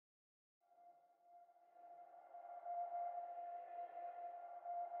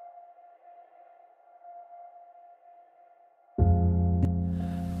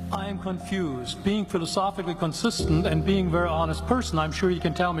I'm confused. Being philosophically consistent and being a very honest person, I'm sure you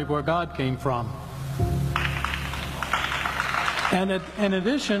can tell me where God came from. And in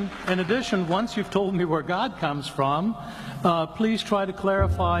addition, once you've told me where God comes from, please try to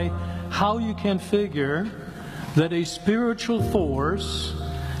clarify how you can figure that a spiritual force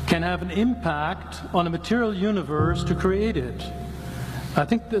can have an impact on a material universe to create it. I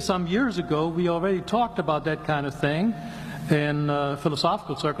think that some years ago we already talked about that kind of thing in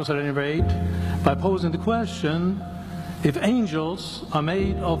philosophical circles at any rate, by posing the question, if angels are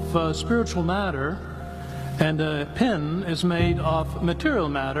made of spiritual matter and a pin is made of material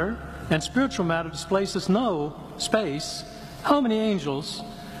matter and spiritual matter displaces no space, how many angels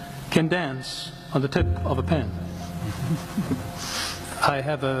can dance on the tip of a pin? I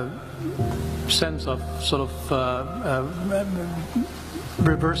have a sense of sort of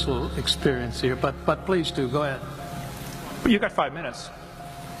reversal experience here, but please do, go ahead. You got 5 minutes.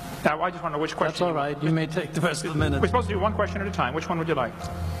 Now, I just want to know which question. That's all right. You may take the rest of the minute. We're supposed to do one question at a time. Which one would you like?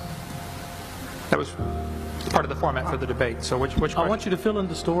 That was part of the format for the debate. So which question? I want you to fill in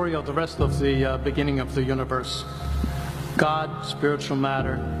the story of the rest of the beginning of the universe. God, spiritual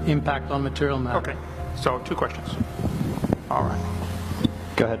matter, impact on material matter. Okay. So 2 questions. All right.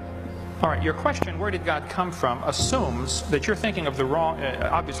 Go ahead. All right, your question, where did God come from, assumes that you're thinking of the wrong,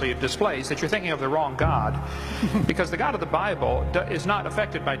 obviously it displays that you're thinking of the wrong God, because the God of the Bible is not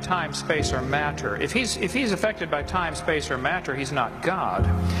affected by time, space, or matter. If he's affected by time, space, or matter, he's not God.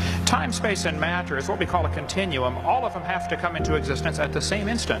 Time, space, and matter is what we call a continuum. All of them have to come into existence at the same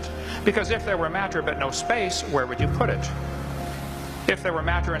instant, because if there were matter but no space, where would you put it? If there were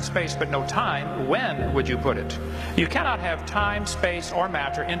matter and space but no time, when would you put it? You cannot have time, space, or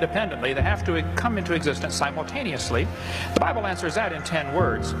matter independently. They have to come into existence simultaneously. The Bible answers that in 10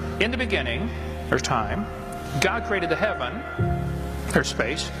 words. In the beginning, there's time. God created the heaven, there's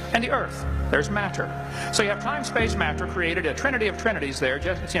space, and the earth, there's matter. So you have time, space, matter, created a trinity of trinities there.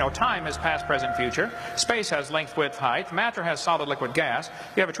 Just, time is past, present, future. Space has length, width, height. Matter has solid, liquid, gas.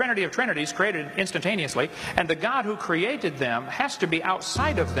 You have a trinity of trinities created instantaneously, and the God who created them has to be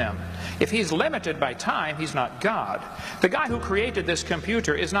outside of them. If he's limited by time, he's not God. The guy who created this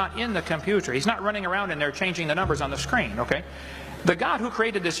computer is not in the computer. He's not running around in there changing the numbers on the screen, okay? The God who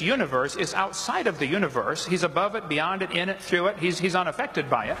created this universe is outside of the universe. He's above it, beyond it, in it, through it. He's unaffected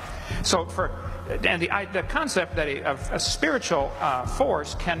by it. So the concept that a spiritual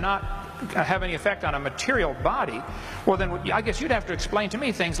force cannot have any effect on a material body, well then I guess you'd have to explain to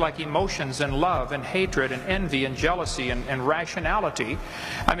me things like emotions and love and hatred and envy and jealousy and rationality.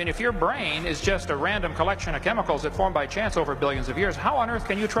 I mean, if your brain is just a random collection of chemicals that formed by chance over billions of years, how on earth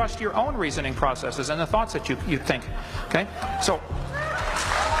can you trust your own reasoning processes and the thoughts that you think? Okay, so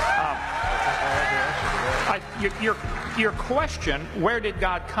your question, where did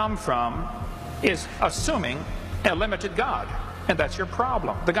God come from, is assuming a limited God. And that's your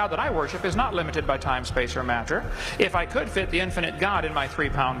problem. The God that I worship is not limited by time, space, or matter. If I could fit the infinite God in my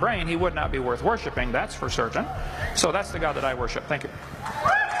 3-pound brain, he would not be worth worshiping, that's for certain. So that's the God that I worship. Thank you.